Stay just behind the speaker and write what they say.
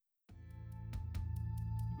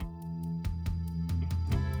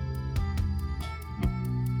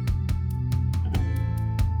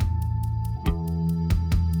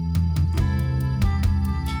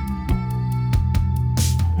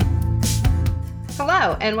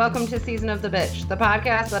Hello, and welcome to Season of the Bitch, the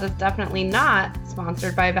podcast that is definitely not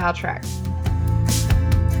sponsored by Valtrex.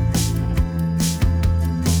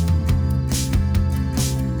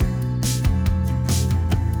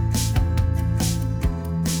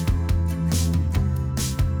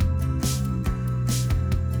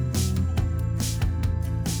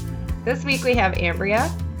 This week we have Ambria,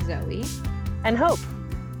 Zoe, and Hope.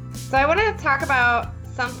 So I want to talk about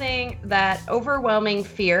something that overwhelming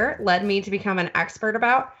fear led me to become an expert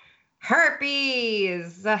about: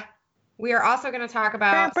 herpes. We are also going to talk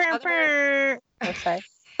about Oh, sorry.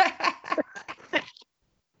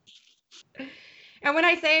 And when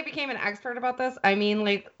I say I became an expert about this, I mean,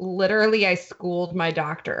 like, literally I schooled my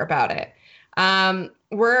doctor about it.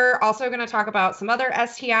 We're also going to talk about some other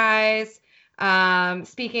STIs.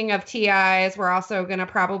 Speaking of TIs, we're also going to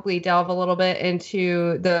probably delve a little bit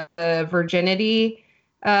into the virginity.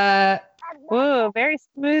 Whoa, very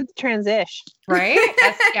smooth transition. Right?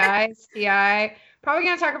 STI, CI. Probably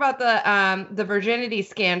going to talk about the virginity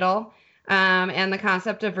scandal and the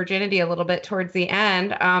concept of virginity a little bit towards the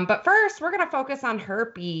end. But first, we're going to focus on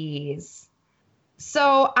herpes.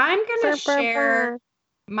 So I'm going to share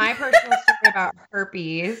my personal story about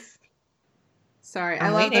herpes. Sorry, I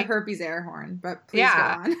love the herpes air horn, but please go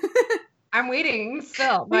on. I'm waiting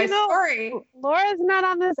still. My story. Laura's not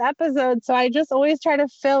on this episode, so I just always try to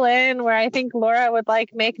fill in where I think Laura would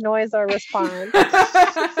like make noise or respond. I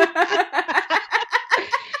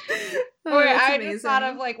just thought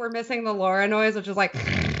of like we're missing the Laura noise, which is like.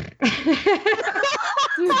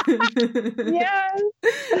 Yes.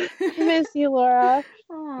 Miss you, Laura.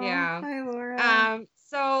 Aww, yeah. Hi, Laura.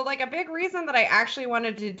 So like a big reason that I actually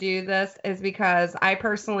wanted to do this is because I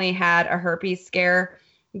personally had a herpes scare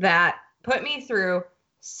that put me through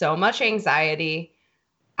so much anxiety.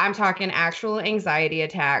 I'm talking actual anxiety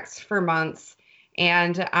attacks for months.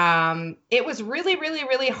 And it was really, really,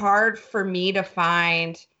 really hard for me to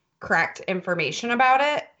find correct information about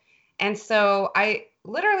it. And so I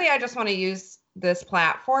just want to use this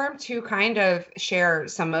platform to kind of share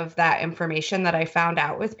some of that information that I found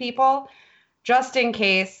out with people, just in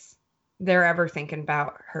case they're ever thinking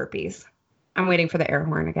about herpes. I'm waiting for the air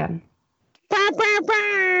horn again.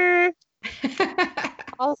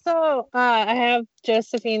 Also, I have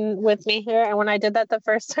Josephine with me here, and when I did that the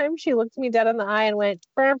first time, she looked me dead in the eye and went,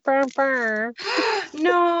 burr, burr, burr.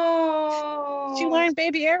 No! She learned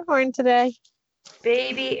baby air horn today.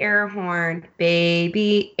 Baby air horn.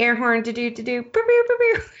 Baby air horn. Do-do-do-do.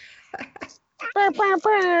 Boo-boo-boo-boo. Burr, burr,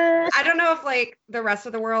 burr. I don't know if like the rest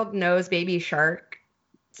of the world knows Baby Shark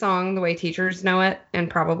song the way teachers know it,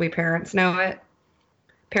 and probably parents know it.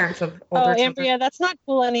 Parents of older children. Ambria, that's not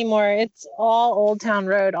cool anymore. It's all Old Town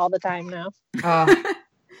Road all the time now.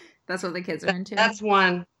 That's what the kids are into. That's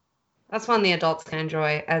one the adults can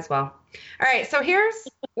enjoy as well. All right, so here's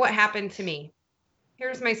what happened to me.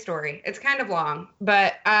 Here's my story. It's kind of long,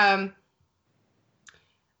 but I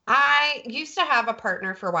used to have a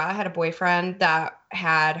partner for a while. I had a boyfriend that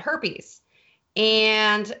had herpes.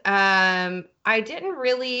 And I didn't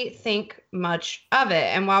really think much of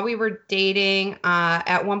it. And while we were dating,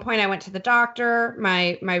 at one point I went to the doctor,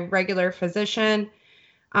 my regular physician,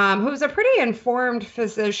 who's a pretty informed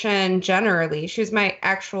physician generally. She was my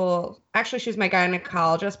she was my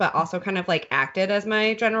gynecologist, but also kind of like acted as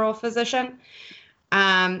my general physician.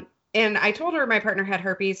 And I told her my partner had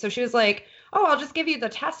herpes. So she was like, oh, I'll just give you the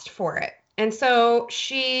test for it. And so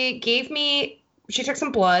she took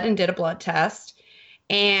some blood and did a blood test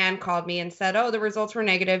and called me and said, oh, the results were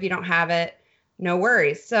negative. You don't have it. No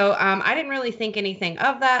worries. So I didn't really think anything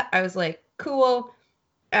of that. I was like, cool.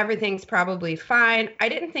 Everything's probably fine. I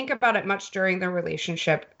didn't think about it much during the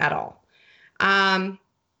relationship at all.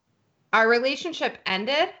 Our relationship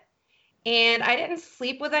ended and I didn't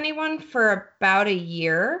sleep with anyone for about a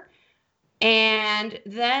year. And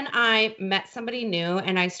then I met somebody new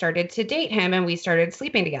and I started to date him and we started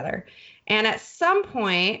sleeping together. And at some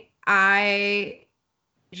point, I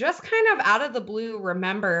just kind of out of the blue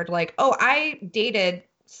remembered like, oh, I dated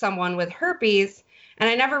someone with herpes and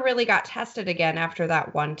I never really got tested again after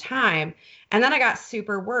that one time. And then I got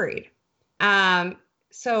super worried.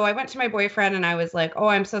 So I went to my boyfriend and I was like, oh,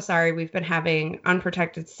 I'm so sorry. We've been having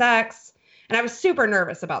unprotected sex. And I was super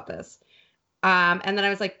nervous about this. And then I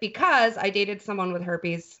was like, because I dated someone with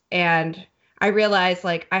herpes and I realized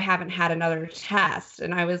like I haven't had another test.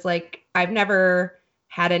 And I was like, I've never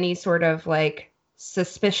had any sort of like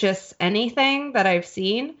suspicious anything that I've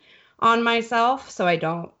seen on myself. So I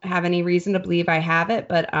don't have any reason to believe I have it,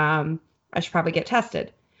 but I should probably get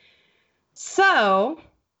tested. So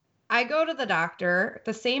I go to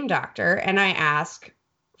the same doctor, and I ask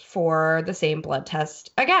for the same blood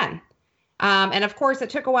test again. And of course, it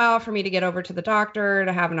took a while for me to get over to the doctor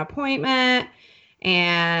to have an appointment.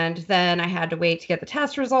 And then I had to wait to get the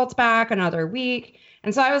test results back another week.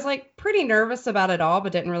 And so I was like pretty nervous about it all,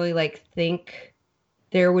 but didn't really like think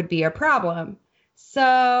there would be a problem.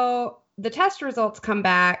 So the test results come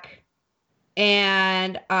back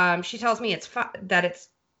and she tells me it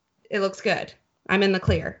looks good. I'm in the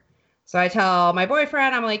clear. So I tell my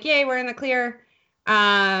boyfriend, I'm like, yay, we're in the clear.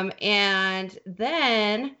 And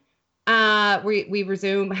then we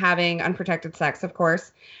resume having unprotected sex, of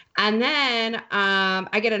course. And then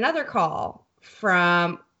I get another call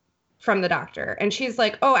from the doctor. And she's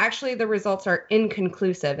like, oh, actually, the results are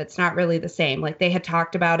inconclusive. It's not really the same. Like they had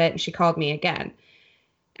talked about it and she called me again.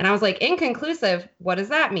 And I was like, inconclusive? What does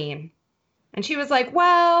that mean? And she was like,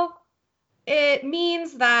 well, it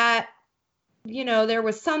means that, there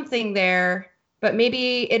was something there, but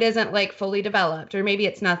maybe it isn't like fully developed, or maybe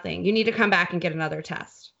it's nothing. You need to come back and get another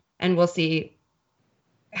test and we'll see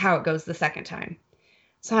how it goes the second time.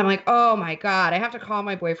 So I'm like, oh my God, I have to call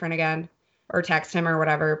my boyfriend again or text him or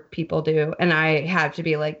whatever people do. And I have to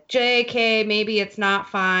be like, JK, maybe it's not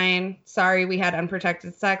fine. Sorry, we had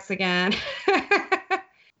unprotected sex again.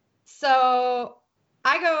 So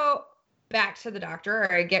I go back to the doctor,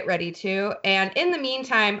 or I get ready to. And in the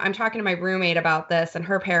meantime, I'm talking to my roommate about this, and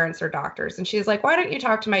her parents are doctors. And she's like, why don't you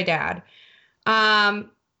talk to my dad? And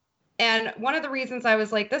one of the reasons I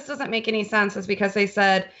was like, this doesn't make any sense is because they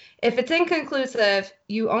said, if it's inconclusive,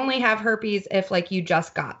 you only have herpes if like you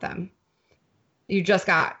just got them. You just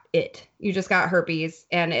got it. You just got herpes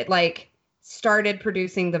and it like started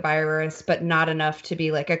producing the virus, but not enough to be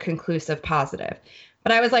like a conclusive positive.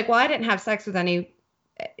 But I was like, well, I didn't have sex with any,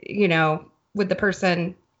 with the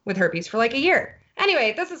person with herpes for like a year.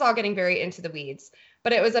 Anyway, this is all getting very into the weeds,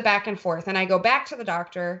 but it was a back and forth. And I go back to the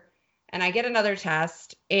doctor and I get another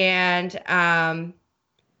test, and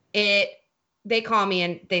they call me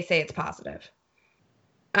and they say it's positive.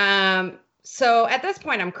 So at this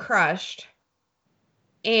point I'm crushed,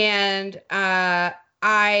 and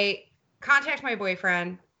I contact my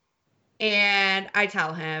boyfriend and I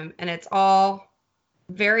tell him, and it's all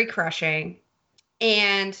very crushing.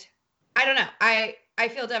 And I don't know, I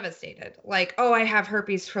feel devastated. Like, oh, I have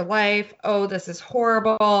herpes for life. Oh, this is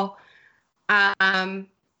horrible.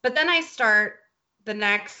 But then I start the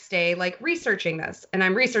next day, like researching this, and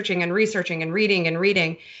I'm researching and researching and reading and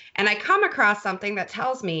reading. And I come across something that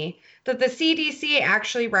tells me that the CDC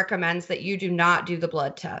actually recommends that you do not do the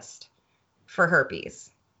blood test for herpes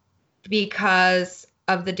because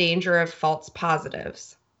of the danger of false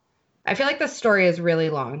positives. I feel like the story is really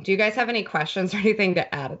long. Do you guys have any questions or anything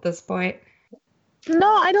to add at this point?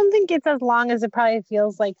 No, I don't think it's as long as it probably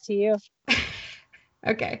feels like to you.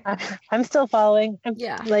 Okay. I'm still following.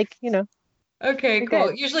 Yeah. Like, Okay, cool.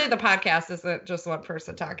 Good. Usually the podcast isn't just one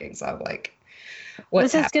person talking, so I'm like,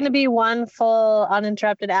 what's this is going to be one full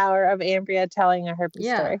uninterrupted hour of Ambria telling a herpes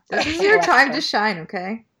story. This is your time to shine,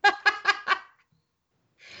 okay?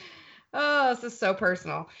 Oh, this is so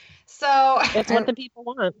personal. So it's what the people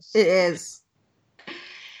want. It is.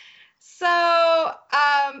 So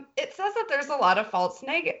it says that there's a lot of false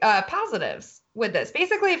positives with this.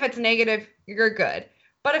 Basically, if it's negative, you're good.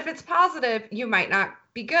 But if it's positive, you might not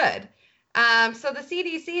be good. So the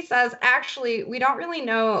CDC says, actually, we don't really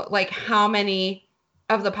know like how many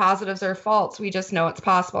of the positives are false. We just know it's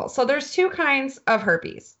possible. So there's two kinds of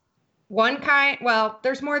herpes. One kind, well,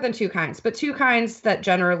 there's more than two kinds, but two kinds that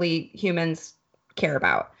generally humans care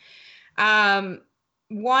about.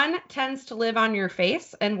 One tends to live on your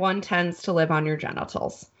face and one tends to live on your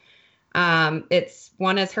genitals. One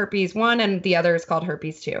is herpes 1 and the other is called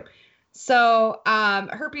herpes 2. So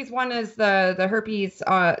herpes 1 is the herpes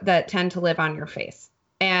that tend to live on your face.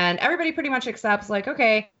 And everybody pretty much accepts like,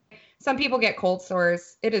 okay, some people get cold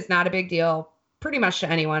sores. It is not a big deal pretty much to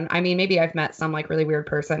anyone. I mean, maybe I've met some like really weird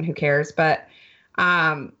person who cares, but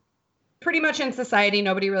pretty much in society,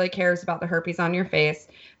 nobody really cares about the herpes on your face.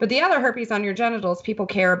 But the other herpes on your genitals, people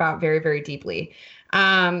care about very, very deeply.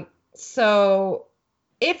 So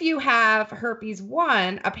if you have herpes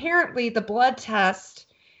 1, apparently the blood test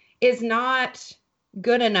is not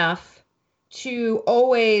good enough to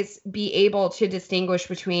always be able to distinguish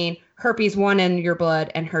between herpes 1 in your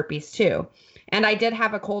blood and herpes 2. And I did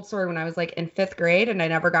have a cold sore when I was like in 5th grade and I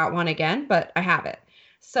never got one again, but I have it.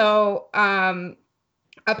 So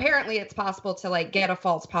apparently it's possible to like get a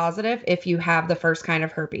false positive if you have the first kind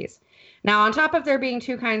of herpes. Now, on top of there being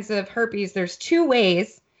two kinds of herpes, there's two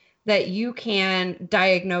ways that you can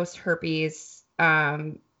diagnose herpes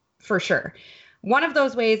for sure. One of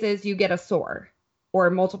those ways is you get a sore or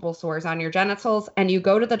multiple sores on your genitals and you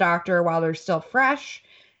go to the doctor while they're still fresh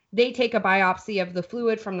they take a biopsy of the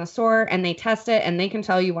fluid from the sore and they test it, and they can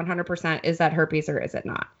tell you 100% is that herpes or is it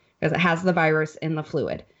not, because it has the virus in the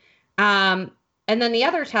fluid. And then the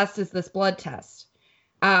other test is this blood test,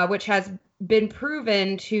 which has been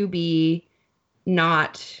proven to be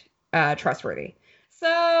not trustworthy. So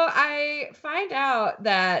I find out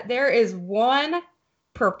that there is one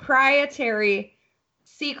proprietary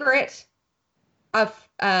secret of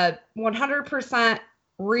 100%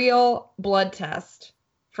 real blood test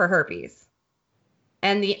for herpes.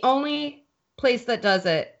 And the only place that does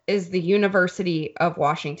it is the University of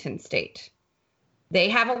Washington State. They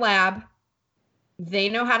have a lab. They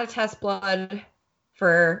know how to test blood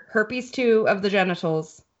for herpes 2 of the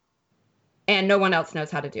genitals, and no one else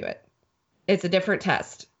knows how to do it. It's a different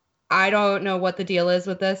test. I don't know what the deal is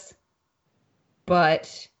with this,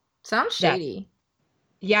 but sounds shady.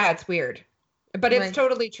 Yeah, it's weird. But it's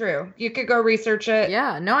totally true. You could go research it.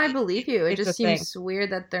 Yeah, no, I believe you. It just seems weird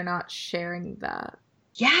that they're not sharing that.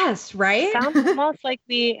 Yes, right? Sounds almost like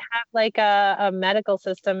we have like a medical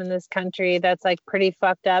system in this country that's like pretty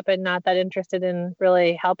fucked up and not that interested in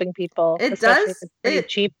really helping people. It does. It's pretty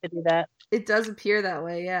cheap to do that. It does appear that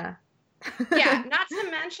way, yeah. Yeah, not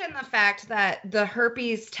to mention the fact that the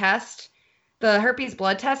herpes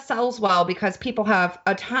blood test sells well because people have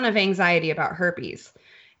a ton of anxiety about herpes.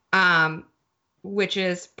 Which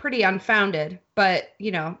is pretty unfounded, but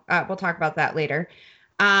we'll talk about that later.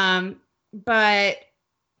 But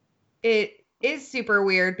it is super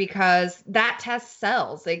weird because that test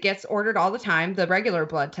sells. It gets ordered all the time. The regular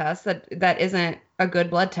blood test that isn't a good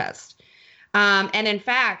blood test. And in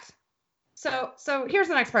fact, so here's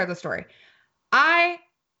the next part of the story. I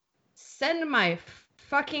send my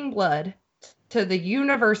fucking blood to the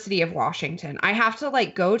University of Washington. I have to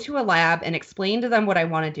like go to a lab and explain to them what I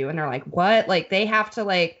want to do. And they're like, what? Like they have to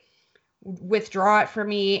like withdraw it for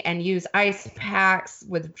me and use ice packs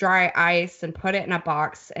with dry ice and put it in a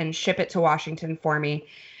box and ship it to Washington for me.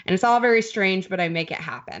 And it's all very strange, but I make it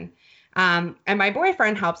happen. And my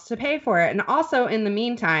boyfriend helps to pay for it. And also in the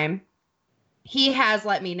meantime, he has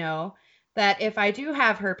let me know that if I do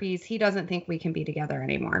have herpes, he doesn't think we can be together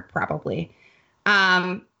anymore, probably.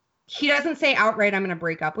 He doesn't say outright, I'm going to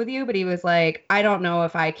break up with you, but he was like, I don't know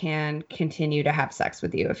if I can continue to have sex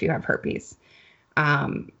with you if you have herpes.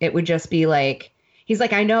 It would just be like, he's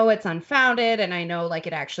like, I know it's unfounded and I know like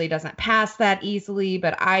it actually doesn't pass that easily,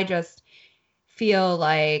 but I just feel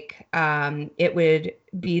like it would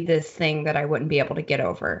be this thing that I wouldn't be able to get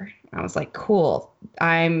over. I was like, cool.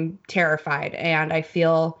 I'm terrified and I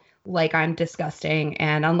feel like I'm disgusting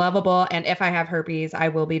and unlovable. And if I have herpes, I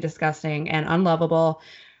will be disgusting and unlovable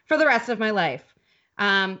for the rest of my life.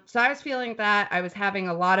 So I was feeling that. I was having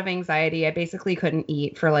a lot of anxiety. I basically couldn't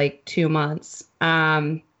eat for like 2 months.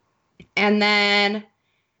 And then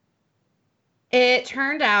it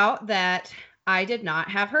turned out that I did not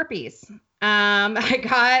have herpes. I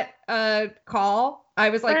got a call. I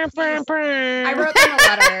was like, I wrote them a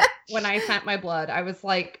letter when I sent my blood. I was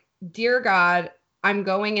like, dear God, I'm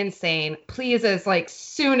going insane. Please, as like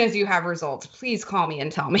soon as you have results, please call me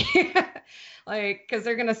and tell me. Like, because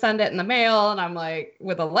they're going to send it in the mail. And I'm like,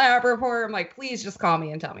 with a lab report, I'm like, please just call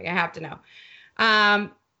me and tell me. I have to know.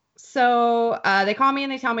 So they call me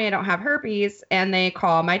and they tell me I don't have herpes. And they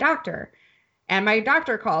call my doctor. And my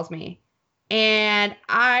doctor calls me. And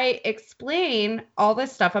I explain all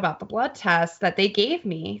this stuff about the blood test that they gave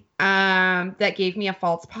me, that gave me a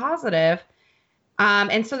false positive.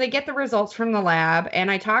 And so they get the results from the lab.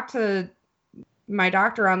 And I talked to my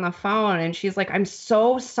doctor on the phone and she's like, I'm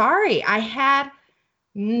so sorry. I had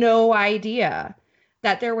no idea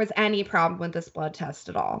that there was any problem with this blood test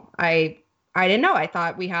at all. I didn't know. I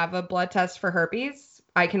thought we have a blood test for herpes.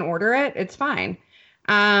 I can order it. It's fine.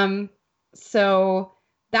 So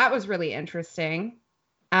that was really interesting.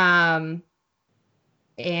 And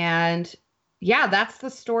yeah, that's the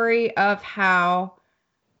story of how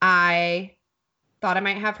I thought I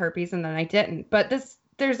might have herpes and then I didn't. But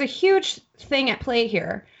there's a huge thing at play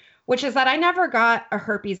here, which is that I never got a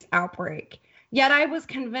herpes outbreak. Yet I was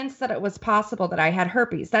convinced that it was possible that I had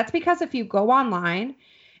herpes. That's because if you go online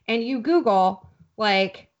and you Google,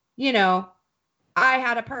 like, I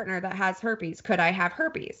had a partner that has herpes. Could I have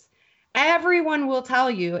herpes? Everyone will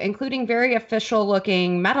tell you, including very official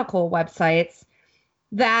looking medical websites,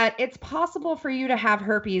 that it's possible for you to have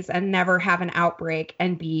herpes and never have an outbreak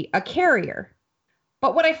and be a carrier.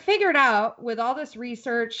 But what I figured out with all this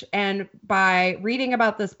research and by reading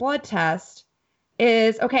about this blood test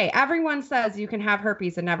is, okay, everyone says you can have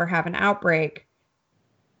herpes and never have an outbreak.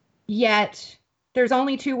 Yet there's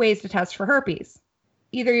only 2 ways to test for herpes.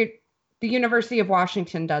 Either the University of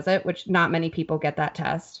Washington does it, which not many people get that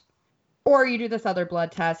test, or you do this other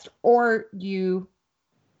blood test, or you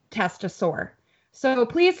test a sore. So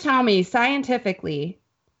please tell me scientifically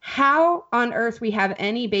how on earth we have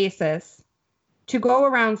any basis to go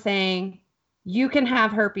around saying you can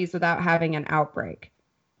have herpes without having an outbreak.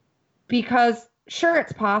 Because sure,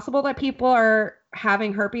 it's possible that people are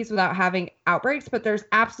having herpes without having outbreaks, but there's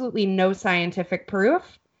absolutely no scientific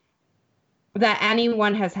proof that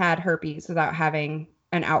anyone has had herpes without having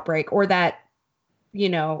an outbreak, or that, you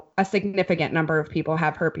know, a significant number of people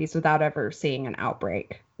have herpes without ever seeing an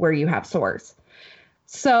outbreak where you have sores.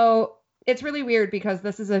 So it's really weird because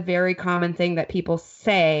this is a very common thing that people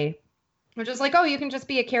say, which is like, oh, you can just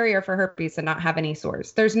be a carrier for herpes and not have any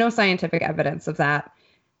sores. There's no scientific evidence of that,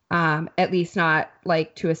 at least not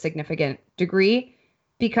like to a significant degree,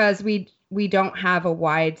 because we don't have a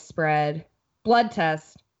widespread blood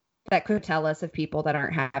test that could tell us if people that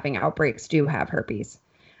aren't having outbreaks do have herpes.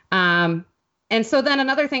 And so then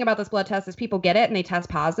another thing about this blood test is people get it and they test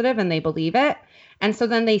positive and they believe it. And so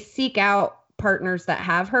then they seek out partners that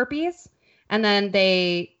have herpes, and then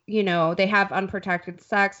they, you know, they have unprotected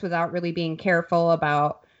sex without really being careful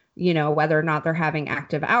about, you know, whether or not they're having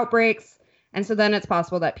active outbreaks. And so then it's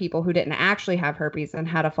possible that people who didn't actually have herpes and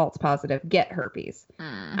had a false positive get herpes.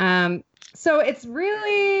 So it's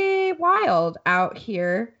really wild out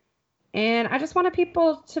here. And I just wanted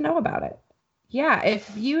people to know about it. Yeah,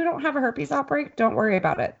 if you don't have a herpes outbreak, don't worry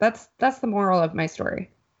about it. That's the moral of my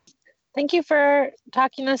story. Thank you for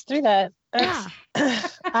talking us through that. Yeah.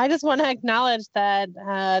 I just want to acknowledge that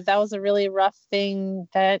that was a really rough thing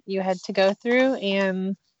that you had to go through.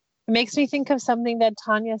 And it makes me think of something that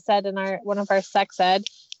Tanya said in one of our sex ed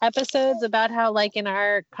episodes about how, like, in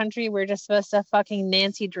our country, we're just supposed to fucking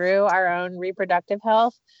Nancy Drew our own reproductive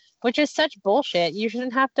health, which is such bullshit. You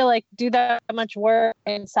shouldn't have to like do that much work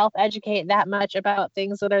and self-educate that much about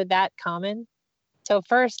things that are that common. So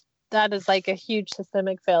first, that is like a huge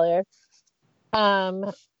systemic failure.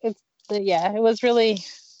 It was really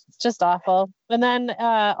just awful. And then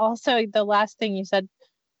also the last thing you said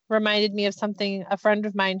reminded me of something a friend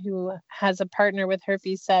of mine who has a partner with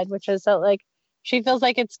herpes said, which is that like she feels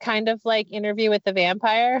like it's kind of like Interview with the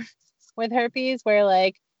Vampire with herpes, where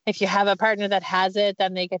like if you have a partner that has it,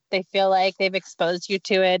 then they feel like they've exposed you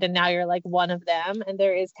to it and now you're like one of them. And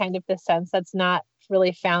there is kind of this sense that's not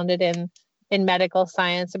really founded in medical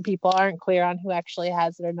science, and people aren't clear on who actually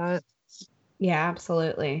has it or not. Yeah,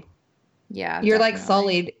 absolutely. Yeah. You're definitely like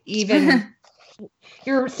sullied, even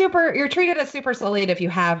you're treated as super sullied if you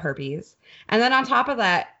have herpes. And then on top of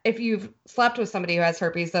that, if you've slept with somebody who has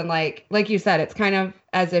herpes, then like you said, it's kind of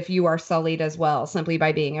as if you are sullied as well, simply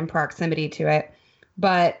by being in proximity to it.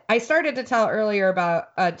 But I started to tell earlier about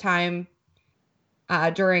a time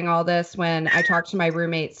during all this when I talked to my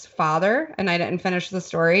roommate's father, and I didn't finish the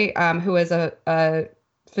story, who is a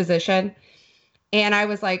physician. And I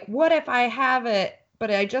was like, what if I have it,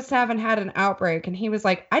 but I just haven't had an outbreak? And he was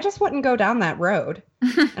like, I just wouldn't go down that road.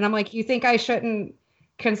 And I'm like, you think I shouldn't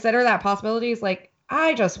consider that possibility? He's like,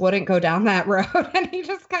 I just wouldn't go down that road. And he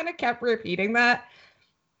just kind of kept repeating that.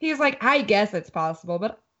 He's like, I guess it's possible,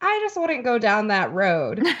 but I just wouldn't go down that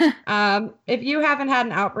road. If you haven't had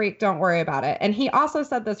an outbreak, don't worry about it. And he also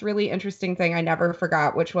said this really interesting thing I never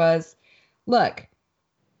forgot, which was, look,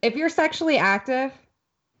 if you're sexually active,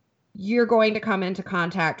 you're going to come into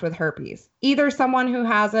contact with herpes, either someone who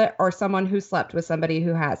has it or someone who slept with somebody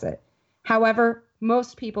who has it. However,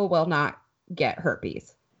 most people will not get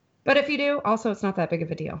herpes. But if you do, also, it's not that big of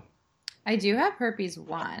a deal. I do have herpes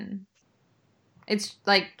 1. It's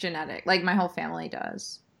like genetic, like my whole family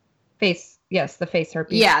does. Face, yes, the face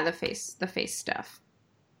herpes. Yeah, the face stuff.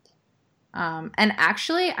 And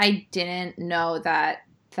actually, I didn't know that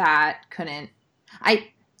couldn't.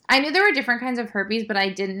 I knew there were different kinds of herpes, but I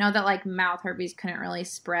didn't know that like mouth herpes couldn't really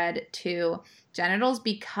spread to genitals,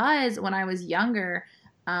 because when I was younger,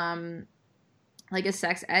 like a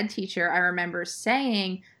sex ed teacher, I remember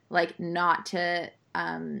saying like not to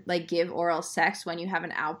like give oral sex when you have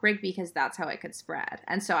an outbreak, because that's how it could spread.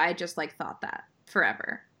 And so I just like thought that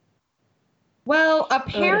forever. Well,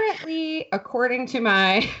 apparently, according to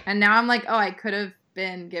my... And now I'm like, oh, I could have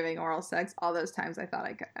been giving oral sex all those times I thought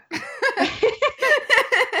I could.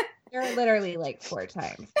 There are literally like 4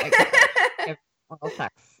 times I could give oral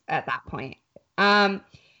sex at that point.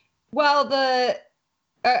 Well,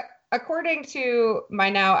 according to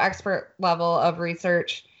my now expert level of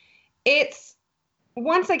research, it's,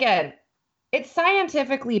 once again, it's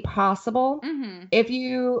scientifically possible if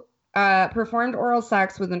you performed oral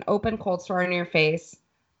sex with an open cold sore on your face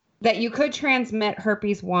that you could transmit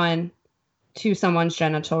herpes 1 to someone's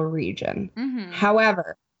genital region.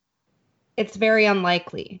 However, it's very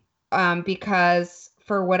unlikely because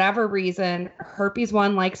for whatever reason, herpes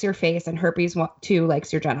 1 likes your face and herpes 2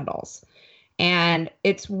 likes your genitals. And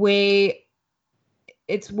it's way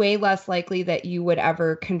less likely that you would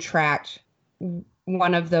ever contract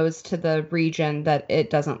one of those to the region that it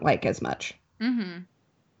doesn't like as much. Mm-hmm.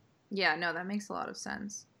 Yeah, no, that makes a lot of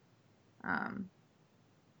sense.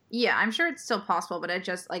 Yeah, I'm sure it's still possible, but it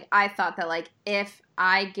just, like, I thought that, like, if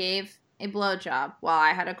I gave a blowjob while I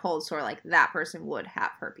had a cold sore, like, that person would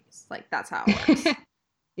have herpes. Like, that's how it works.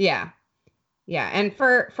 Yeah. Yeah. And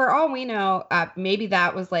for all we know, maybe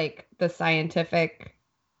that was, like, the scientific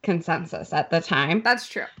consensus at the time. That's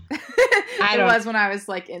true. It was when I was,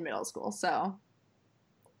 like, in middle school, so.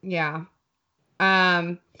 Yeah.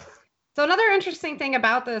 So another interesting thing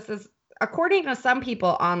about this is, according to some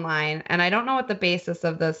people online, and I don't know what the basis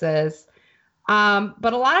of this is,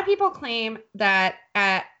 but a lot of people claim that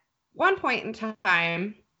at one point in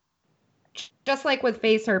time, just like with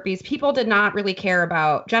face herpes, people did not really care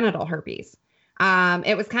about genital herpes.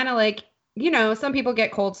 It was kind of like, some people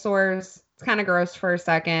get cold sores. It's kind of gross for a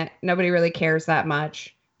second. Nobody really cares that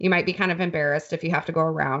much. You might be kind of embarrassed if you have to go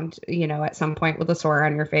around, at some point with a sore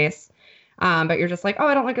on your face. But you're just like, oh,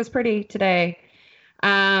 I don't look as pretty today.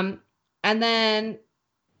 And then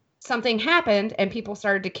something happened and people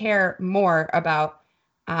started to care more about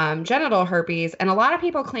genital herpes. And a lot of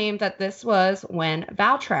people claim that this was when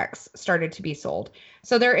Valtrex started to be sold.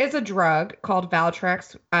 So there is a drug called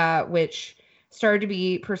Valtrex, which started to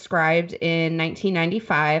be prescribed in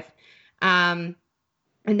 1995. And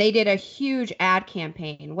they did a huge ad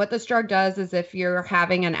campaign. What this drug does is, if you're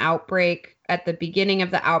having an outbreak, at the beginning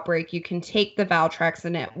of the outbreak, you can take the Valtrex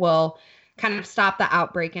and it will kind of stop the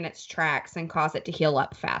outbreak in its tracks and cause it to heal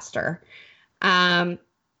up faster. And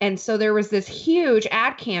so there was this huge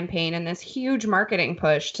ad campaign and this huge marketing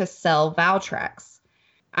push to sell Valtrex.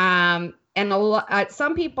 And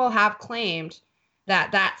some people have claimed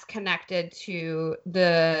that that's connected to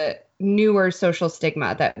the newer social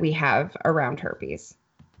stigma that we have around herpes.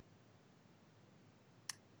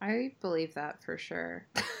 I believe that for sure.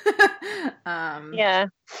 Yeah.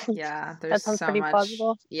 Yeah, there's that sounds so pretty much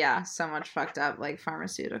plausible. Yeah, so much fucked up, like,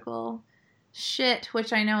 pharmaceutical shit,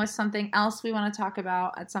 which I know is something else we want to talk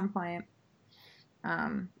about at some point.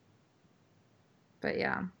 But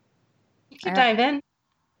yeah. You could dive in.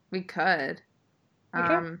 We could.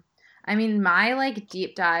 Okay. I mean, my, like,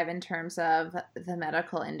 deep dive in terms of the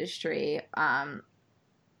medical industry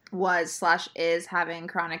is having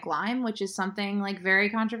chronic Lyme, which is something, like, very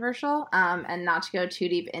controversial, and not to go too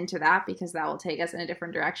deep into that because that will take us in a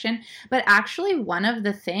different direction. But actually, one of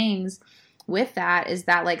the things with that is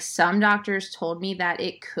that, like, some doctors told me that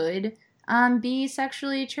it could be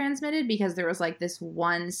sexually transmitted because there was, like, this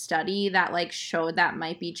one study that, like, showed that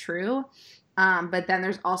might be true. But then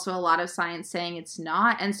there's also a lot of science saying it's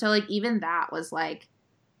not. And so, like, even that was, like,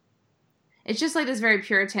 it's just, like, this very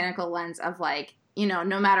puritanical lens of, like,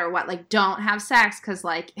 no matter what, like, don't have sex because,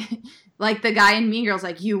 like, like the guy in Mean Girls,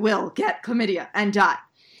 like, you will get chlamydia and die.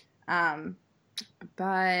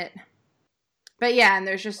 But yeah, and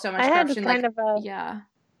there's just so much corruption. Yeah.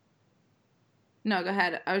 No, go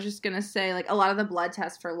ahead. I was just gonna say, like, a lot of the blood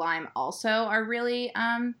tests for Lyme also are really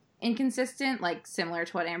inconsistent, like, similar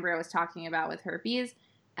to what Ambria was talking about with herpes.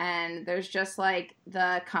 And there's just, like,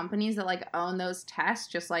 the companies that, like, own those tests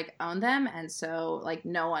just, like, own them. And so, like,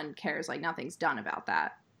 no one cares. Like, nothing's done about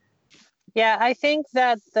that. Yeah, I think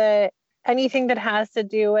that anything that has to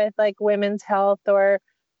do with, like, women's health or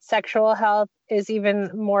sexual health is even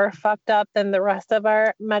more fucked up than the rest of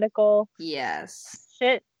our medical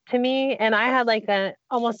shit to me. And I had, like,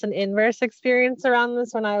 almost an inverse experience around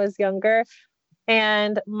this when I was younger.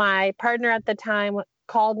 And my partner at the time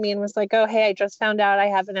called me and was like, oh, hey, I just found out I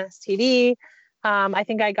have an STD. I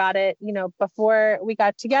think I got it, before we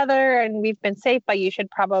got together, and we've been safe, but you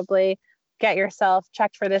should probably get yourself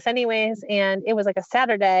checked for this anyways. And it was like a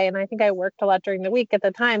Saturday, and I think I worked a lot during the week at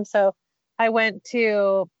the time. So I went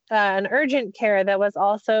to an urgent care that was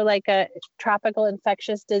also like a tropical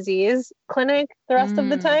infectious disease clinic the rest of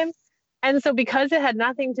the time. And so because it had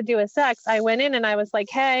nothing to do with sex, I went in and I was like,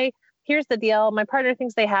 hey, here's the deal. My partner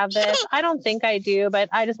thinks they have this. I don't think I do, but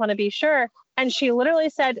I just want to be sure. And she literally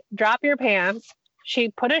said, drop your pants. She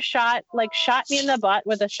put a shot me in the butt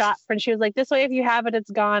with a shot. And she was like, this way, if you have it, it's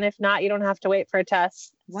gone. If not, you don't have to wait for a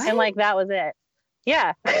test. What? And, like, that was it.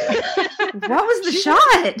 Yeah. What was the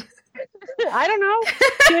shot? I don't know.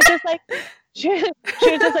 She was just like, she was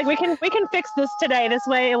just like, we can fix this today. This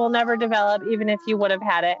way it will never develop, even if you would have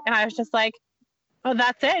had it. And I was just like, oh,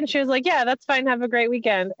 that's it? And she was like, yeah, that's fine. Have a great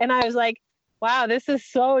weekend. And I was like, wow, this is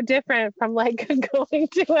so different from like going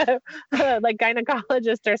to a like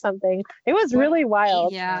gynecologist or something. It was really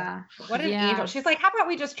wild. Yeah. What an angel. She's like, how about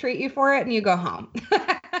we just treat you for it and you go home?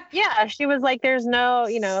 Yeah, she was like, there's no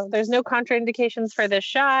contraindications for this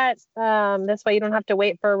shot. This way you don't have to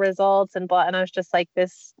wait for results and blah. And I was just like,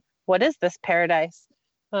 what is this paradise?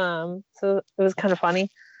 So it was kind of funny.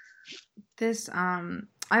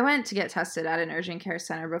 I went to get tested at an urgent care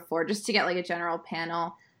center before just to get like a general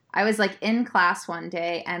panel. I was like in class one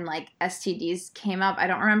day and like STDs came up. I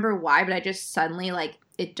don't remember why, but I just suddenly like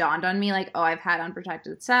it dawned on me like, oh, I've had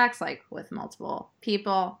unprotected sex like with multiple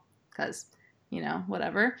people because,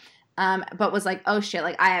 whatever. But was like, oh shit,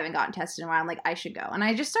 like I haven't gotten tested in a while. I'm like, I should go. And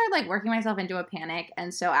I just started like working myself into a panic.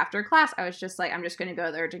 And so after class, I was just like, I'm just going to go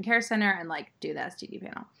to the urgent care center and like do the STD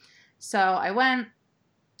panel. So I went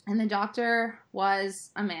and the doctor was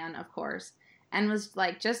a man, of course, and was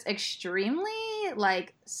like just extremely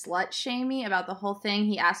like slut shamey about the whole thing.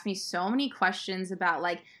 He asked me so many questions about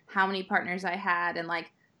like how many partners I had and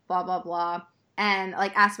like blah, blah, blah. And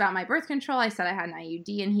like asked about my birth control. I said I had an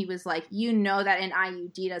IUD and he was like, you know that an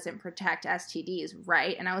IUD doesn't protect STDs,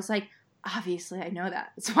 right? And I was like, obviously I know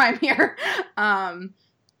that. That's why I'm here.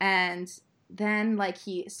 And then like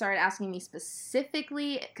he started asking me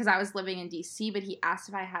specifically because I was living in DC, but he asked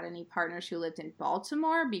if I had any partners who lived in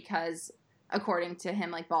Baltimore because according to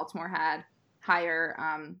him, like Baltimore had higher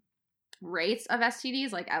rates of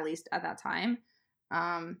STDs, like at least at that time.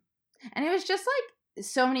 And it was just like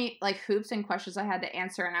so many like hoops and questions I had to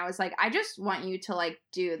answer. And I was like, I just want you to like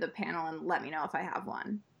do the panel and let me know if I have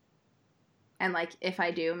one. And like, if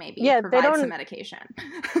I do, maybe provide some medication.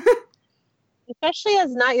 Especially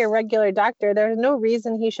as not your regular doctor, there's no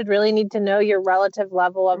reason he should really need to know your relative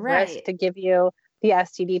level of risk to give you the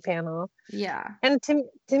STD panel. Yeah. And to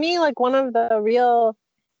me, like one of the real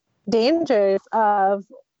dangers of,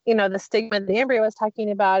 the stigma that Ambria was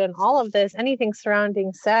talking about and all of this, anything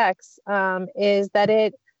surrounding sex, is that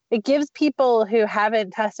it gives people who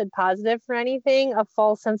haven't tested positive for anything a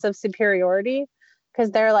false sense of superiority.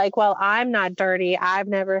 Because they're like, well, I'm not dirty. I've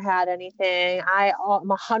never had anything. I'm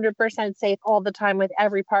 100% safe all the time with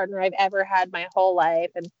every partner I've ever had my whole life.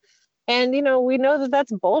 And we know that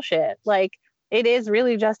that's bullshit. Like, it is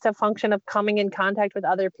really just a function of coming in contact with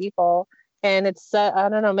other people. And it's, I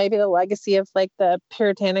don't know, maybe the legacy of like the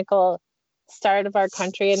puritanical start of our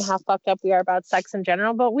country and how fucked up we are about sex in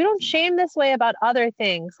general. But we don't shame this way about other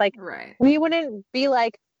things. Like, we wouldn't be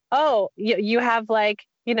like, oh, you have like,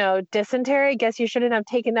 dysentery, guess you shouldn't have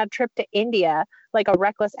taken that trip to India like a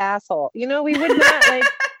reckless asshole. We would not like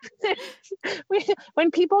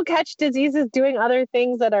when people catch diseases doing other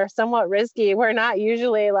things that are somewhat risky, we're not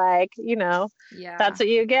usually like, that's what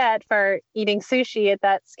you get for eating sushi at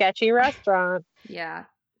that sketchy restaurant. Yeah.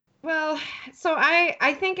 Well, so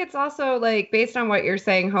I think it's also like based on what you're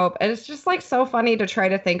saying, Hope, and it's just like so funny to try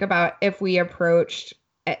to think about if we approached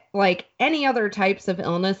like any other types of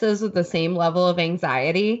illnesses with the same level of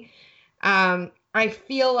anxiety. I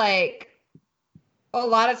feel like a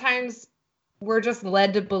lot of times we're just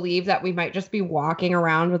led to believe that we might just be walking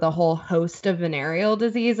around with a whole host of venereal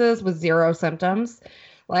diseases with zero symptoms.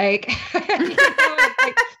 Like,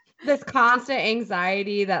 like this constant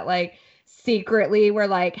anxiety that like secretly we're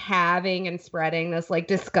like having and spreading this like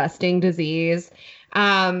disgusting disease.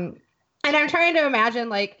 And I'm trying to imagine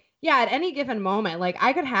like, yeah, at any given moment, like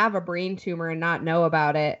I could have a brain tumor and not know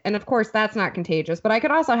about it. And of course, that's not contagious, but I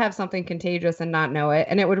could also have something contagious and not know it.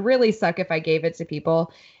 And it would really suck if I gave it to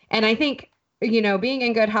people. And I think, being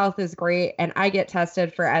in good health is great. And I get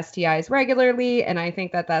tested for STIs regularly. And I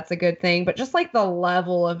think that that's a good thing. But just like the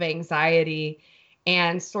level of anxiety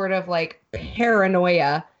and sort of like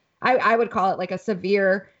paranoia, I would call it like a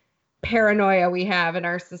severe paranoia we have in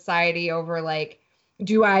our society over like,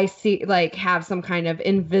 do I see like have some kind of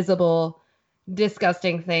invisible,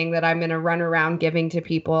 disgusting thing that I'm going to run around giving to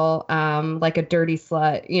people like a dirty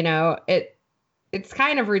slut? It's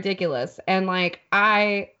kind of ridiculous. And like,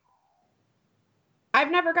 I've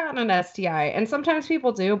never gotten an STI and sometimes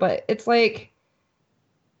people do, but it's like,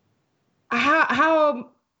 how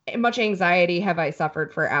much anxiety have I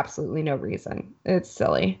suffered for absolutely no reason? It's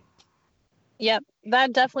silly. Yep,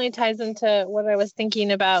 that definitely ties into what I was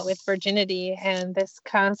thinking about with virginity and this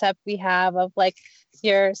concept we have of like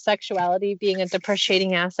your sexuality being a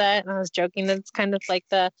depreciating asset. And I was joking that it's kind of like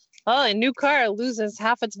a new car loses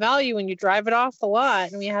half its value when you drive it off the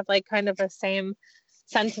lot. And we have like kind of the same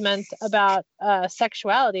sentiment about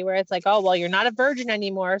sexuality where it's like, oh, well, you're not a virgin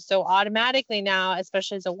anymore. So automatically now,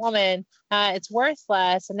 especially as a woman, it's worth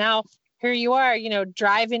less. And now here you are,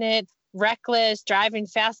 driving it reckless, driving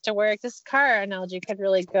fast to work. This car analogy could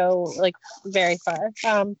really go like very far.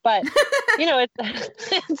 But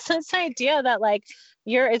it's this idea that like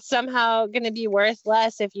it's somehow going to be worth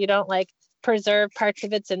less if you don't like preserve parts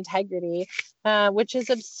of its integrity, which is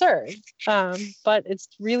absurd, but it's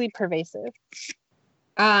really pervasive.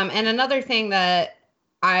 And another thing that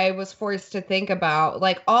I was forced to think about,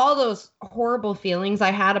 like all those horrible feelings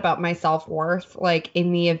I had about my self-worth, like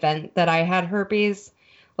in the event that I had herpes,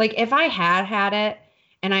 like if I had it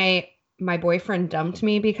and my boyfriend dumped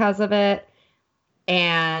me because of it,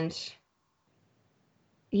 and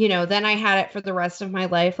then I had it for the rest of my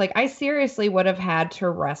life, like I seriously would have had to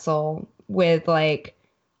wrestle with like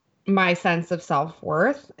my sense of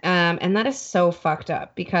self-worth. And that is so fucked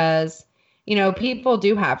up because, people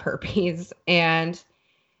do have herpes and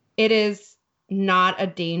it is not a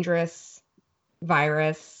dangerous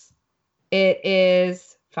virus. It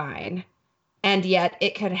is fine. And yet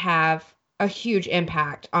it could have a huge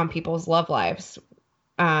impact on people's love lives,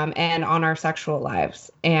 and on our sexual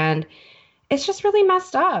lives. And it's just really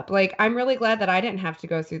messed up. Like, I'm really glad that I didn't have to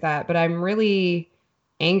go through that, but I'm really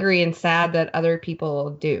angry and sad that other people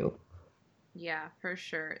do. Yeah, for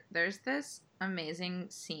sure. There's this amazing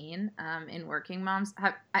scene in Working Moms.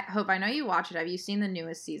 I know you watch it. Have you seen the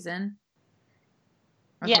newest season?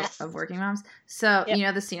 Yes. Of Working Moms? So, yep. You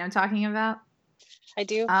know the scene I'm talking about? I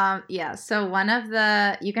do. Yeah. So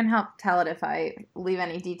you can help tell it if I leave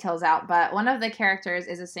any details out, but one of the characters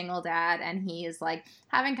is a single dad and he is like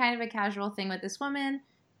having kind of a casual thing with this woman,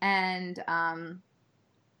 and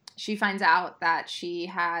she finds out that she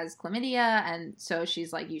has chlamydia, and so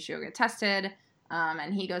she's like, you should go get tested.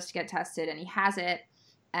 And he goes to get tested and he has it.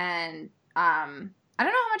 And I don't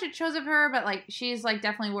know how much it shows of her, but like she's like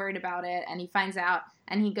definitely worried about it, and he finds out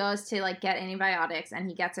and he goes to like get antibiotics and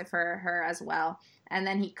he gets it for her as well. And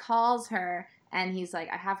then he calls her and he's like,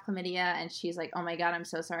 I have chlamydia. And she's like, oh my God, I'm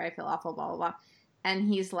so sorry. I feel awful, blah, blah, blah. And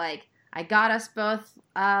he's like, I got us both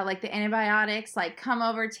like the antibiotics, like come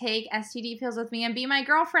over, take STD pills with me and be my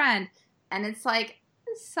girlfriend. And it's like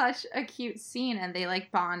such a cute scene. And they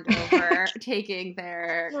like bond over taking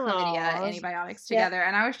their chlamydia antibiotics together. Yeah.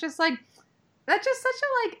 And I was just like, that's just such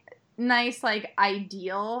a like nice, like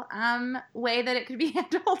ideal way that it could be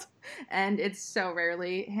handled. And it's so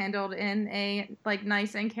rarely handled in a like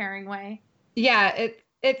nice and caring way. Yeah,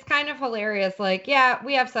 it's kind of hilarious. Like, yeah,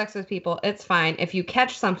 we have sex with people. It's fine. If you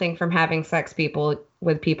catch something from having sex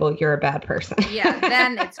with people, you're a bad person. Yeah,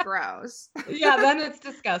 then it's gross. Yeah, then it's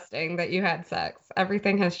disgusting that you had sex.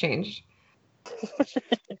 Everything has changed.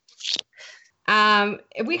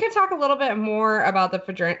 We could talk a little bit more about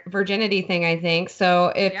the virginity thing, I think.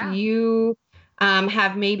 So if you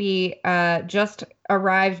have maybe just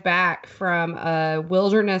arrived back from a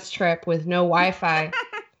wilderness trip with no Wi-Fi,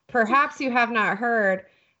 perhaps you have not heard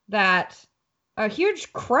that a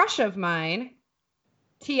huge crush of mine,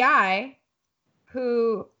 T.I.,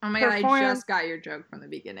 who oh my God, I just got your joke from the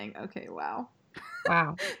beginning. Okay, wow.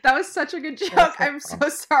 Wow. That was such a good joke. I'm so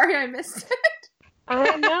sorry I missed it.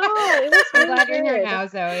 I know. I'm glad you're here now,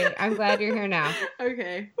 Zoe. I'm glad you're here now.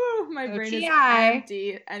 Okay. Whew, my brain is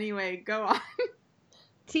empty. Anyway, go on.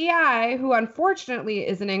 T.I., who unfortunately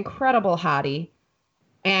is an incredible hottie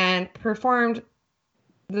and performed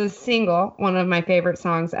the single, one of my favorite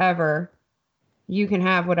songs ever, You Can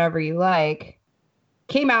Have Whatever You Like,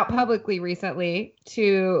 came out publicly recently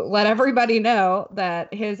to let everybody know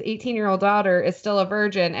that his 18-year-old daughter is still a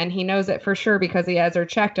virgin, and he knows it for sure because he has her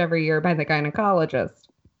checked every year by the gynecologist.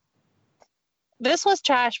 This was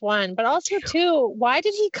trash one, but also two, why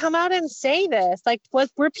did he come out and say this? Like,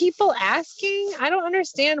 were people asking? I don't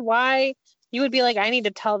understand why you would be like, I need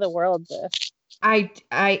to tell the world this.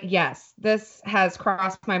 Yes, this has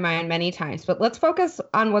crossed my mind many times, but let's focus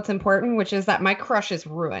on what's important, which is that my crush is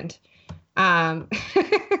ruined. Just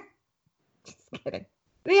kidding.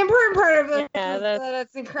 The important part of this is that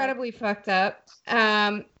it's incredibly fucked up.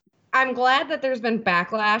 I'm glad that there's been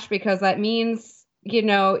backlash because that means,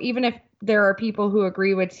 even if there are people who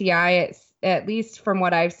agree with T.I., it's, at least from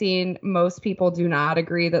what I've seen, most people do not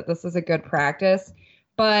agree that this is a good practice.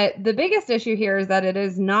 But the biggest issue here is that it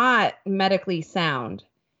is not medically sound.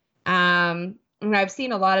 And I've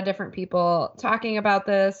seen a lot of different people talking about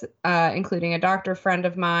this, including a doctor friend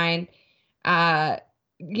of mine.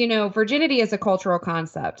 Virginity is a cultural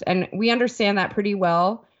concept, and we understand that pretty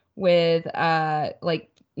well with, penises,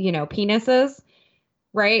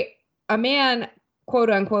 right? A man, quote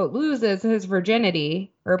unquote, loses his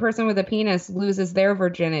virginity, or a person with a penis loses their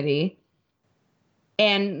virginity,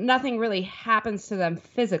 and nothing really happens to them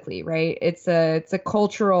physically, right? It's a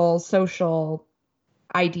cultural, social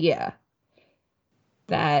idea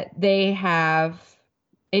that they have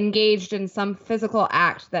engaged in some physical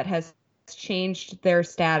act that has changed their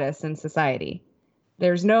status in society.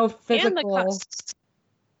 There's no And the physical. cost.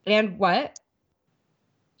 And what?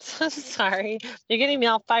 Sorry, you're getting me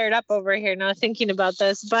all fired up over here now thinking about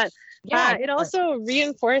this, but Yeah, it also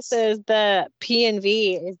reinforces the P and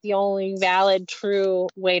V is the only valid, true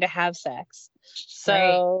way to have sex.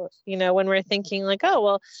 So, when we're thinking like, oh,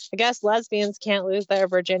 well, I guess lesbians can't lose their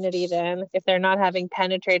virginity then if they're not having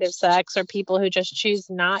penetrative sex, or people who just choose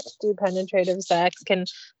not to do penetrative sex can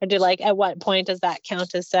do, like, at what point does that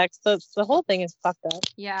count as sex? So the whole thing is fucked up.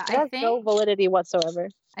 Yeah, It has no validity whatsoever.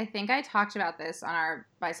 I think I talked about this on our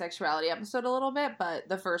bisexuality episode a little bit, but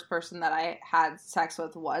the first person that I had sex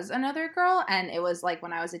with was another girl, and it was like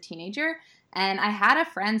when I was a teenager, and I had a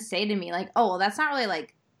friend say to me like, oh, well, that's not really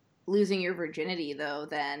like losing your virginity though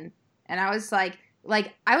then. And I was like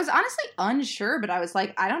I was honestly unsure, but I was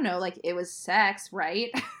like, I don't know, like it was sex,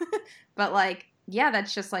 right? But like, yeah,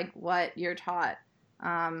 that's just like what you're taught.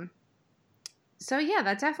 So yeah,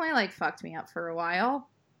 that definitely like fucked me up for a while.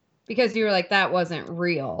 Because you were like, that wasn't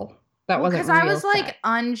real. That wasn't real. Because I was like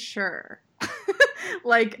unsure.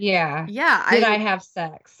 Like, yeah. Did I have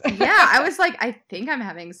sex? Yeah, I was like, I think I'm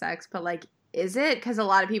having sex, but like, is it? Because a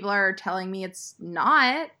lot of people are telling me it's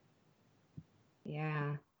not.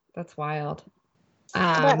 Yeah, that's wild.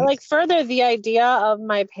 But like further, the idea of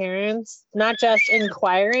my parents not just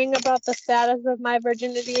inquiring about the status of my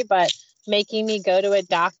virginity, but making me go to a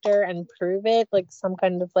doctor and prove it, like some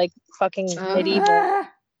kind of like fucking medieval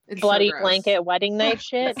bloody blanket wedding night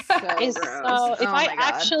shit is so. If I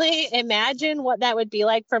actually imagine what that would be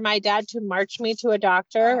like for my dad to march me to a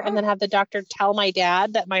doctor and then have the doctor tell my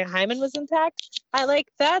dad that my hymen was intact,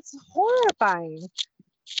 that's horrifying.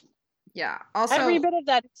 Yeah. Also, every bit of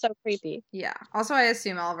that is so creepy. Yeah. Also, I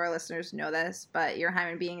assume all of our listeners know this, but your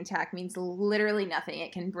hymen being intact means literally nothing.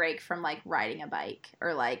 It can break from like riding a bike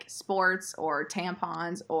or like sports or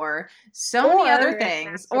tampons or many other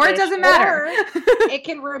things. Or it doesn't matter. It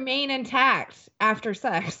can remain intact after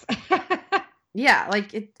sex. Yeah,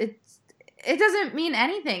 like it doesn't mean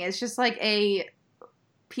anything. It's just like a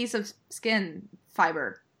piece of skin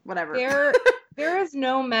fiber, whatever. There is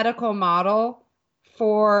no medical model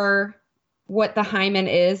for what the hymen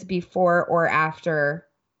is before or after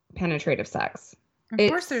penetrative sex. Of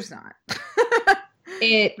course there's not.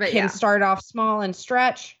 It can start off small and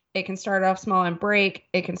stretch. It can start off small and break.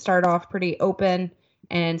 It can start off pretty open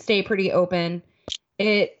and stay pretty open.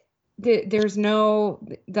 The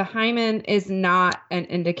hymen is not an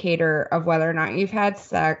indicator of whether or not you've had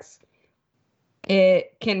sex.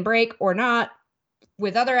 It can break or not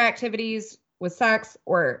with other activities, with sex,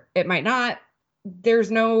 or it might not. There's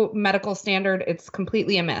no medical standard. It's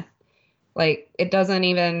completely a myth. Like, it doesn't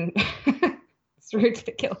even, it's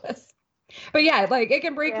ridiculous. But yeah, like it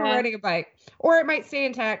can break from riding a bike, or it might stay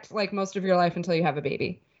intact like most of your life until you have a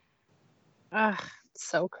baby.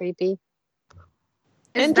 So creepy.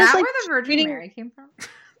 Is that where the Virgin Mary came from?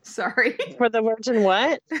 Sorry. For the Virgin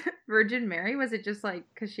what? Virgin Mary? Was it just like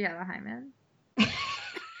because she had a hymen?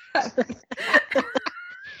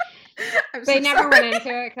 They never went into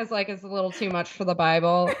it because like it's a little too much for the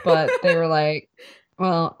Bible, but they were like,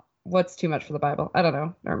 well, what's too much for the Bible? I don't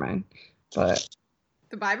know. Never mind. But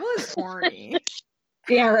the Bible is horny.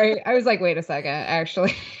 Yeah, right. I was like, wait a second,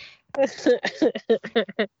 actually. But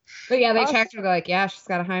yeah, they checked her. They're like, yeah, she's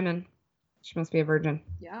got a hymen. She must be a virgin.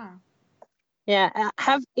 Yeah. Yeah.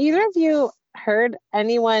 Have either of you heard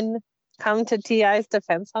anyone come to TI's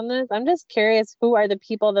defense on this? I'm just curious, who are the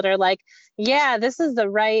people that are like, yeah, this is the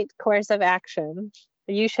right course of action.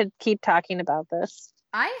 You should keep talking about this.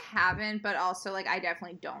 I haven't, but also like I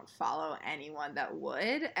definitely don't follow anyone that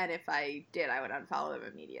would, and if I did, I would unfollow them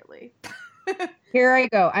immediately. Here I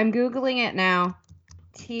go. I'm Googling it now.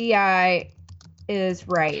 TI is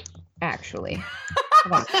right, actually.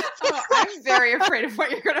 I'm very afraid of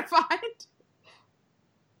what you're gonna find.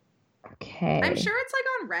 Okay. I'm sure it's like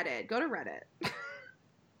on Reddit. Go to Reddit.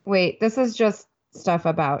 Wait, this is just stuff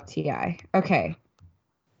about TI. Okay.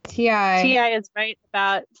 TI is right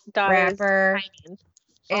about daughters. Rapper.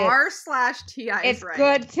 R/TI is right. It's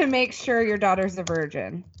good to make sure your daughter's a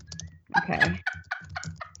virgin. Okay.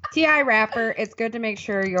 TI rapper, it's good to make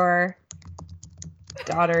sure your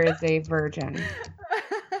daughter is a virgin.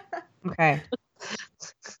 Okay.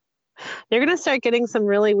 You're going to start getting some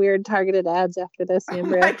really weird targeted ads after this,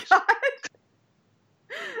 Amber. Oh my god.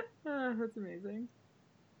 That's amazing.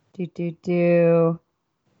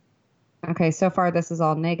 Okay, so far this is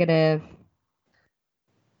all negative.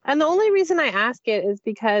 And the only reason I ask it is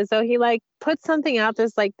because he like put something out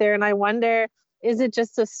this like there, and I wonder, is it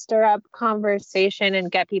just to stir up conversation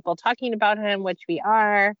and get people talking about him, which we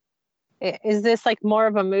are? Is this like more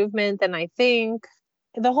of a movement than I think?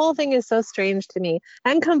 the whole thing is so strange to me.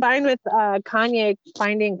 And combined with Kanye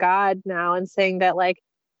finding God now and saying that like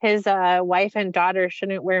his wife and daughter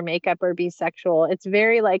shouldn't wear makeup or be sexual. It's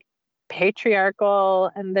very like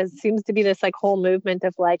patriarchal, and there seems to be this like whole movement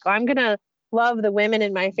of like, I'm gonna love the women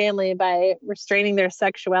in my family by restraining their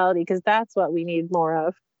sexuality because that's what we need more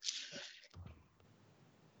of.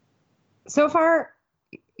 So far,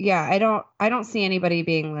 yeah, I don't see anybody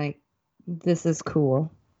being like, this is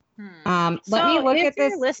cool. Let me look at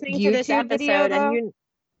this listening YouTube to this episode video,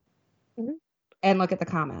 though, and look at the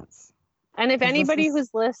comments. And if anybody who's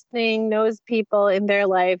listening knows people in their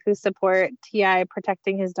life who support T.I.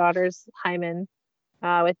 protecting his daughter's hymen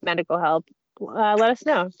with medical help, let us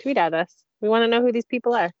know. Tweet at us. We want to know who these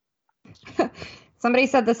people are. Somebody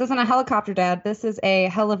said this isn't a helicopter dad. This is a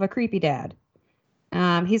hell of a creepy dad.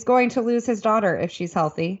 He's going to lose his daughter if she's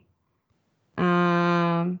healthy. Who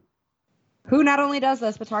not only does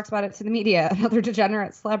this, but talks about it to the media. Another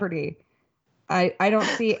degenerate celebrity. I don't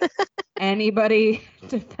see anybody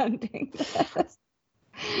defending this.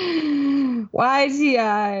 Why,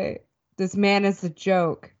 T.I.? This man is a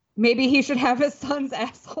joke. Maybe he should have his son's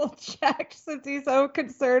asshole checked since he's so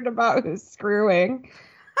concerned about who's screwing.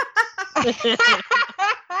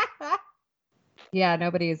 Yeah,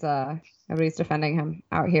 nobody's defending him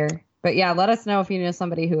out here. But yeah, let us know if you know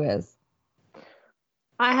somebody who is.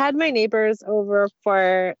 I had my neighbors over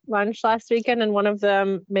for lunch last weekend, and one of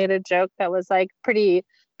them made a joke that was like pretty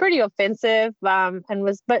offensive, and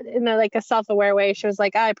was, but in like a self-aware way. She was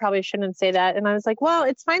like, I probably shouldn't say that. And I was like, well,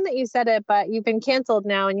 it's fine that you said it, but you've been canceled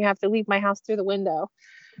now and you have to leave my house through the window.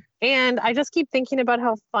 And I just keep thinking about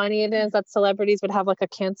how funny it is that celebrities would have like a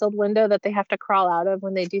canceled window that they have to crawl out of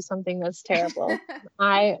when they do something that's terrible.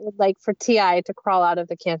 I would like for T.I. to crawl out of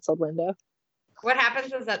the canceled window. What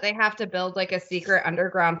happens is that they have to build like a secret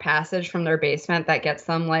underground passage from their basement that gets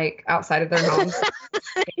them like outside of their homes.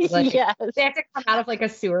 Like, yes. They have to come out of like a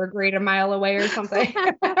sewer grate a mile away or something.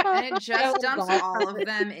 And it just dumps all of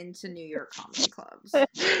them into New York comedy clubs.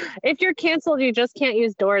 If you're canceled, you just can't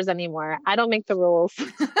use doors anymore. I don't make the rules.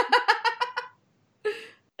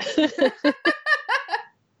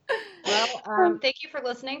 Well, thank you for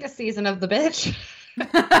listening to Season of the Bitch.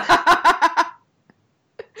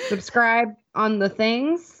 Subscribe on the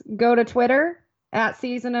things. Go to Twitter at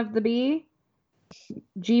Season of the Bee.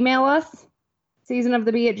 Gmail us,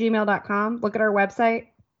 seasonofthebee@gmail.com. Look at our website.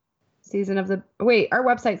 Our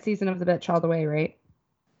website, Season of the Bitch all the way, right?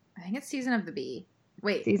 I think it's Season of the Bee.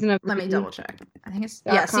 Wait, let me double check. I think it's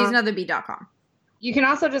seasonofthebee.com. You can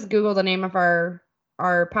also just Google the name of our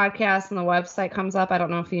podcast and the website comes up. I don't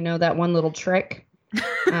know if you know that one little trick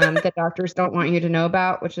that doctors don't want you to know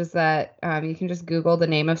about, which is that you can just Google the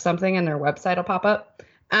name of something and their website will pop up.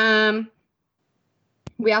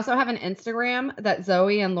 We also have an Instagram that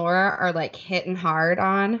Zoe and Laura are like hitting hard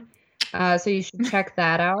on. So you should check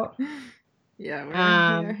that out.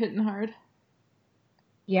 Yeah, we're hitting hard.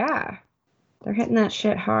 Yeah. They're hitting that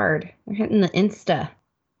shit hard. They're hitting the Insta.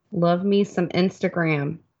 Love me some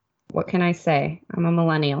Instagram. What can I say? I'm a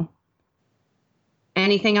millennial.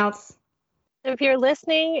 Anything else? If you're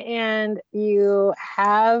listening and you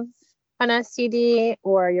have an STD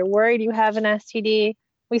or you're worried you have an STD,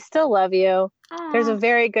 we still love you. Aww. There's a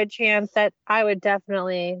very good chance that I would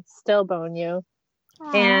definitely still bone you.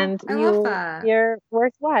 Aww, and you're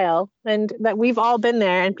worthwhile, and that we've all been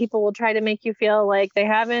there, and people will try to make you feel like they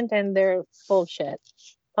haven't, and they're full of shit.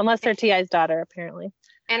 Unless they're T.I.'s daughter, apparently.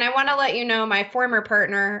 And I want to let you know my former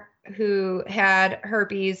partner who had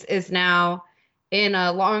herpes is now in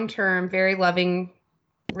a long-term, very loving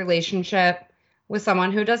relationship with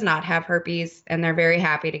someone who does not have herpes, and they're very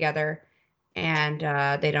happy together, and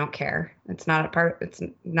they don't care. It's not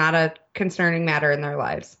a concerning matter in their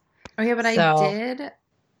lives. Okay, but I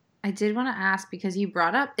did want to ask, because you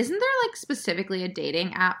brought up, isn't there like specifically a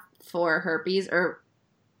dating app for herpes, or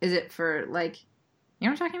is it for like, you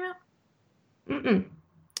know what I'm talking about? Mm-mm.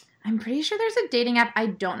 I'm pretty sure there's a dating app. I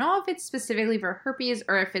don't know if it's specifically for herpes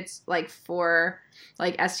or if it's like for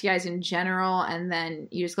like STIs in general. And then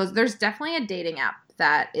you just go, there's definitely a dating app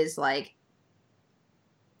that is like,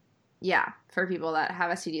 yeah, for people that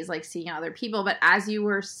have STDs, like seeing other people. But as you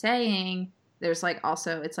were saying, there's like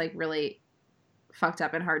also, it's like really fucked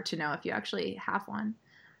up and hard to know if you actually have one.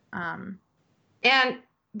 And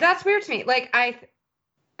that's weird to me. Like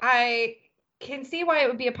I can see why it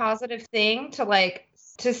would be a positive thing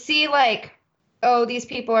to see like, oh, these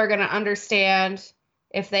people are going to understand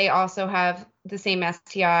if they also have the same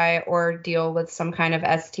STI or deal with some kind of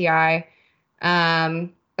STI,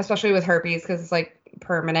 especially with herpes, because it's like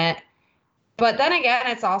permanent. But then again,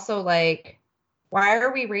 it's also like, why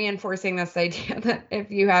are we reinforcing this idea that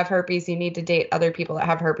if you have herpes, you need to date other people that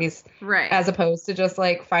have herpes? Right. As opposed to just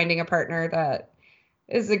like finding a partner that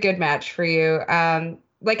is a good match for you.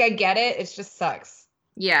 Like I get it. It just sucks.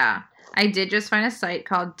 Yeah. I did just find a site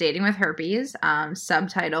called Dating with Herpes,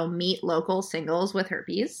 subtitle Meet Local Singles with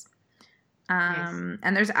Herpes. Nice.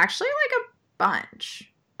 And there's actually like a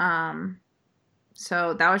bunch.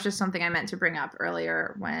 So that was just something I meant to bring up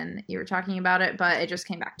earlier when you were talking about it, but it just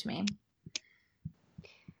came back to me.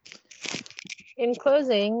 In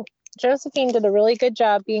closing, Josephine did a really good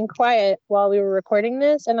job being quiet while we were recording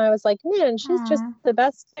this. And I was like, man, she's just the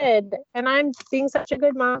best kid. And I'm being such a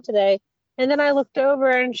good mom today. And then I looked over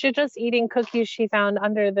and she's just eating cookies she found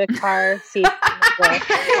under the car seat. So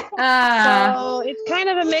it's kind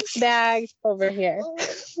of a mixed bag over here.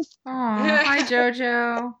 Hi,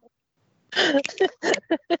 JoJo.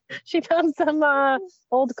 She found some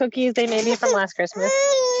old cookies. They may be from last Christmas.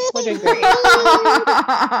 Which are great.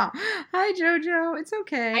 Hi, JoJo. It's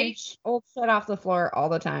okay. I eat old shit off the floor all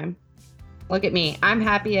the time. Look at me. I'm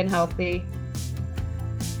happy and healthy.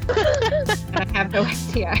 And I have no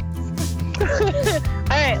STIs. All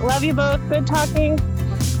right. Love you both. Good talking.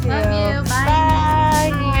 Love you. Bye.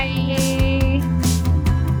 Bye.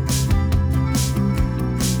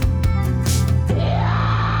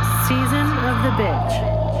 Season of the Bitch.